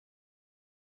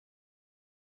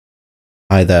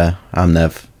Hi there, I'm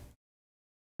Nev.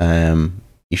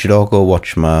 You should all go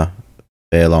watch my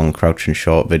very long crouch and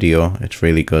short video. It's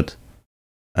really good.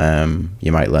 You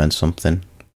might learn something.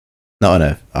 Not in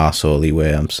a arseholey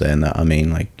way, I'm saying that. I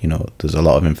mean, like, you know, there's a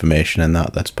lot of information in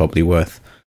that that's probably worth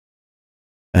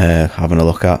having a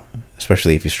look at,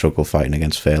 especially if you struggle fighting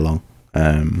against Feilong.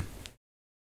 But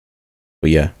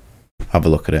yeah, have a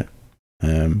look at it.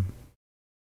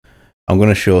 I'm going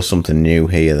to show something new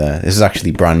here. This is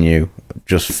actually brand new.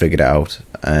 Just figured it out.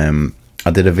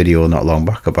 I did a video not long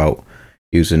back about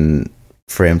using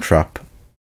frame trap,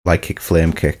 light kick,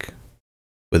 flame kick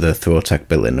with a throw tech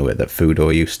built into it that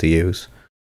Fudo used to use.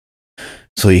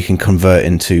 So you can convert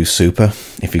into super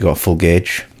if you got full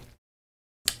gauge.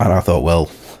 And I thought, well,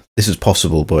 this is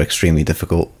possible but extremely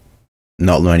difficult.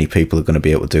 Not many people are going to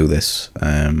be able to do this.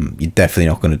 You're definitely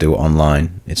not going to do it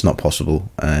online. It's not possible.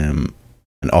 And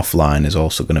offline is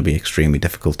also going to be extremely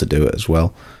difficult to do it as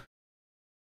well.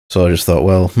 So I just thought,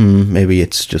 well, maybe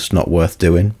it's just not worth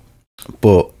doing.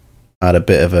 But I had a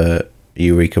bit of a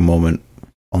eureka moment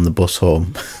on the bus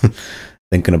home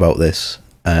thinking about this.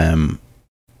 And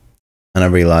I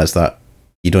realised that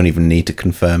you don't even need to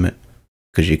confirm it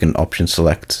because you can option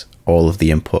select all of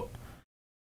the input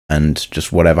and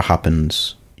just whatever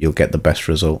happens, you'll get the best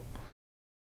result.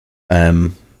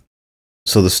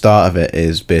 So the start of it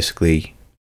is basically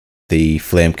the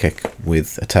flame kick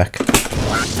with attack.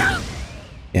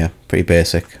 Yeah, pretty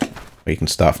basic. Where you can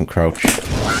start from crouch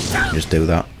and just do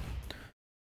that.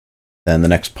 Then the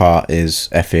next part is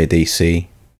FADC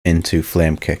into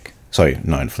flame kick. Sorry,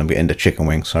 not into flame kick, into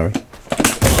Chickenwing, sorry.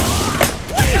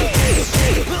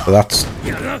 So that's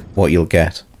what you'll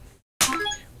get.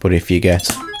 But if you get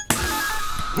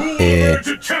a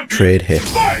trade hit,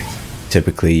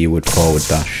 typically you would forward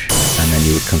dash and then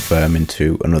you would confirm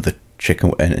into another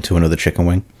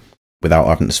Chickenwing without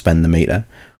having to spend the meter,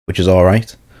 which is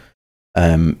alright.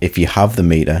 If you have the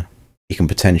meter, you can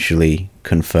potentially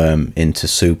confirm into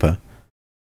super,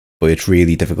 but it's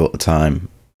really difficult to time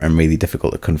and really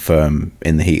difficult to confirm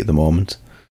in the heat of the moment.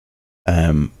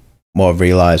 What I've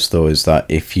realised though is that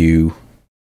if you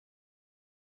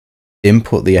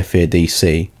input the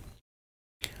FADC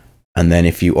and then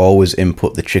if you always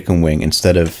input the Chickenwing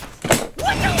instead of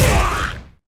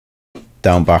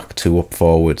down, back to up,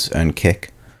 forwards and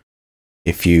kick,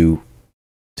 if you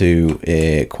do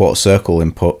a quarter circle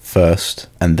input first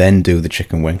and then do the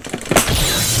Chickenwing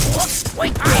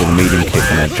with a medium kick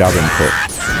and a jab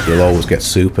input, you'll always get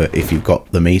super if you've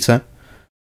got the meter.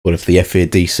 But if the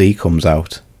FADC comes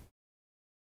out,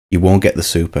 you won't get the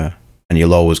super and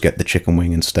you'll always get the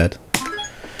Chickenwing instead.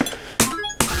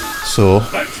 So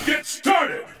let's get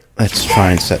started. Let's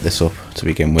try and set this up to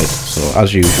begin with. So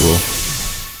as usual,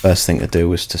 first thing to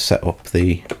do is to set up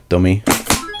the dummy.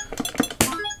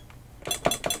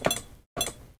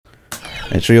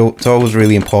 It's always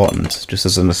really important, just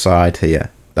as an aside here,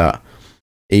 that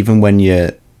even when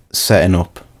you're setting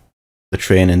up the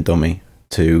training dummy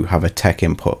to have a tech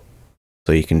input,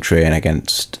 so you can train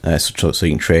against, so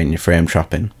you can train your frame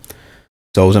trapping,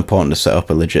 it's always important to set up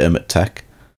a legitimate tech.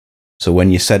 So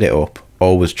when you set it up,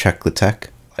 always check the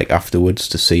tech, like afterwards,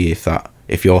 to see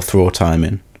if you're throw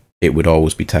timing, it would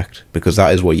always be teched, because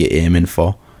that is what you're aiming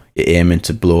for. You're aiming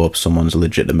to blow up someone's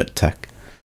legitimate tech.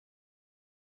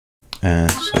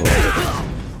 So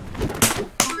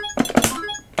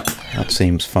that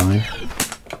seems fine.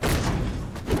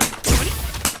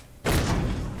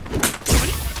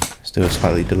 Let's do a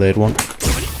slightly delayed one.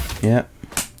 Yeah.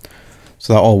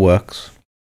 So that all works.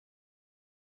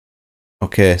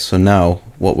 Okay, so now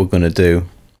what we're going to do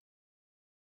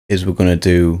is we're going to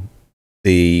do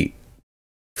the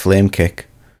flame kick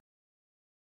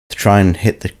to try and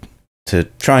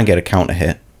get a counter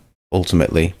hit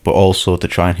ultimately, but also to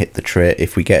try and hit the trade.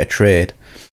 If we get a trade,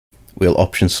 we'll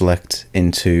option select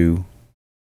into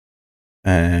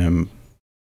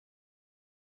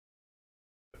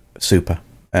super.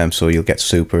 So you'll get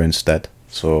super instead.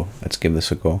 So let's give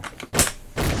this a go.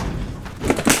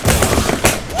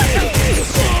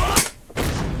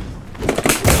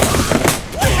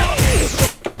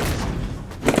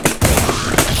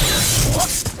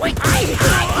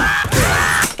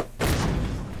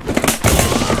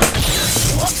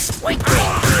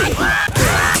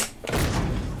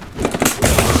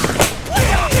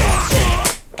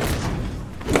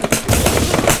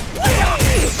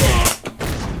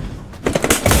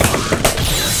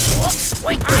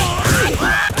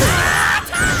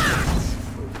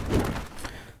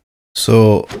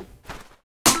 So,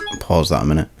 pause that a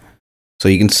minute. So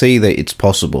you can see that it's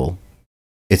possible.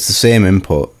 It's the same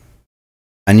input.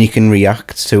 And you can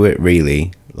react to it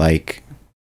really. Like,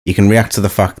 you can react to the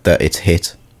fact that it's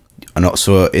hit not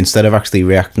so instead of actually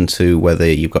reacting to whether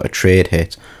you've got a trade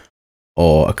hit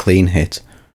or a clean hit,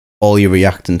 all you're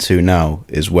reacting to now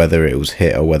is whether it was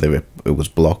hit or whether it was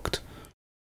blocked.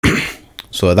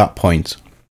 So at that point,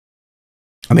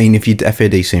 I mean, if you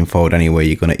FADCing forward anyway,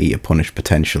 you're going to eat a punish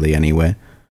potentially anyway.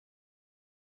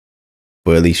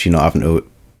 But at least you're not having to,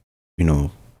 you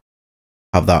know,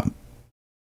 have that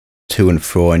to and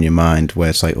fro in your mind where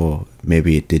it's like, oh,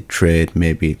 maybe it did trade,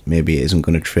 maybe it isn't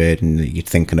going to trade, and you're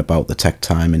thinking about the tech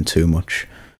timing too much,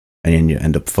 and then you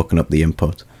end up fucking up the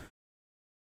input.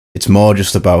 It's more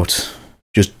just about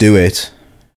just do it,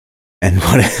 and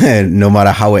no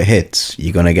matter how it hits,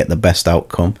 you're going to get the best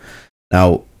outcome.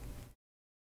 Now,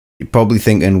 you're probably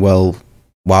thinking, well,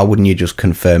 why wouldn't you just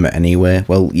confirm it anyway?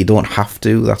 Well, you don't have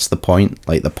to. That's the point.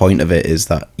 Like, the point of it is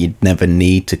that you'd never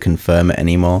need to confirm it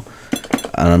anymore.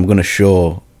 And I'm going to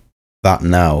show that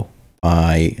now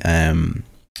by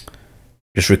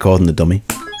just recording the dummy.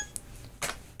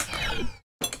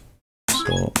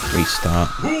 So, restart.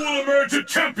 Who will emerge a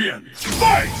champion?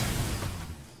 Fight!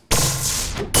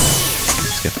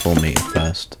 Let's get full meter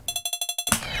first.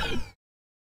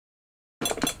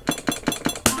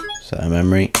 Set a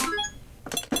memory.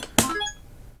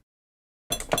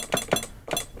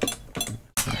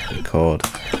 Record.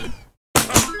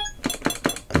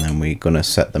 And then we're going to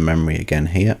set the memory again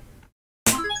here.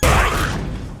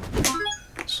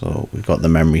 So we've got the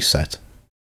memory set.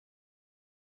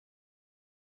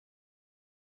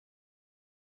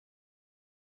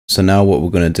 So now what we're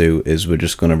going to do is we're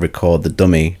just going to record the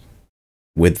dummy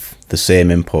with the same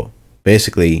input.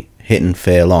 Basically hitting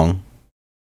fair long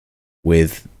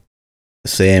with the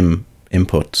same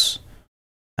inputs,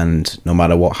 and no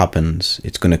matter what happens,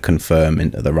 it's going to confirm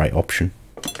into the right option.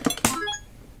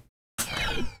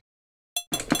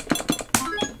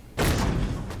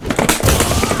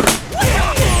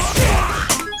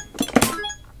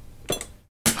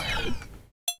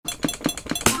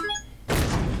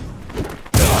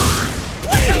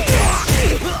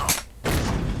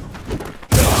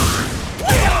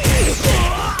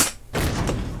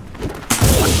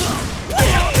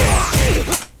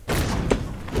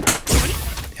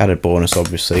 Added bonus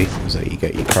obviously is that you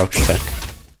get your crouch tech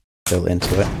built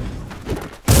into it.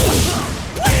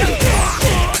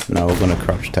 Now we're going to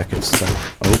crouch tech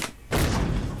itself. Oh.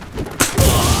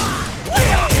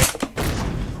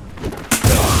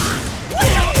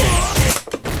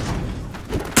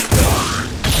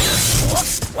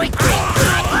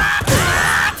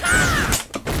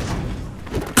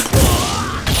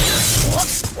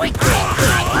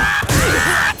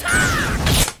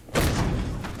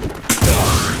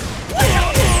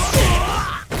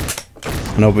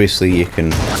 And obviously you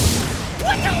can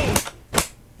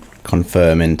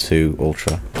confirm into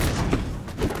Ultra.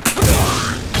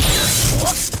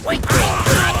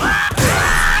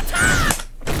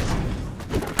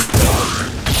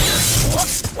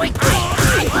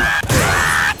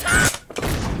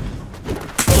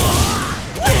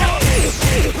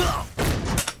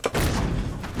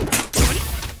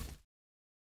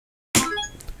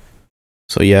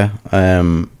 So yeah,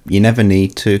 you never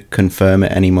need to confirm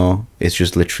it anymore. It's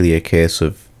just literally a case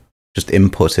of just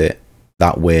input it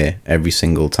that way every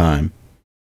single time,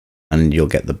 and you'll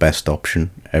get the best option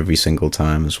every single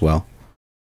time as well.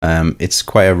 It's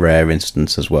quite a rare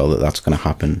instance as well that that's going to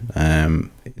happen.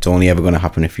 It's only ever going to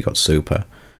happen if you got super.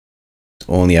 It's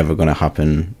only ever going to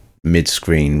happen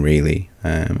mid-screen, really.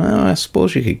 I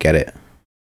suppose you could get it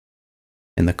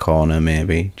in the corner,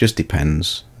 maybe. Just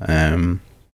depends.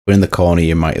 But in the corner,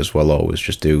 you might as well always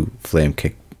just do flame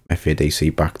kick,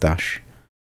 FADC backdash,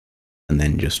 and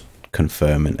then just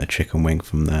confirm into chicken wing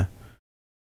from there.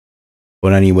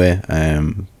 But anyway,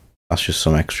 that's just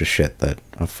some extra shit that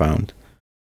I've found.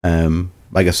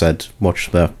 Like I said, watch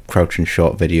the crouching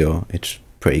short video. It's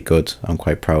pretty good. I'm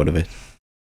quite proud of it.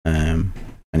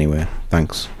 Anyway,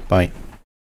 thanks. Bye.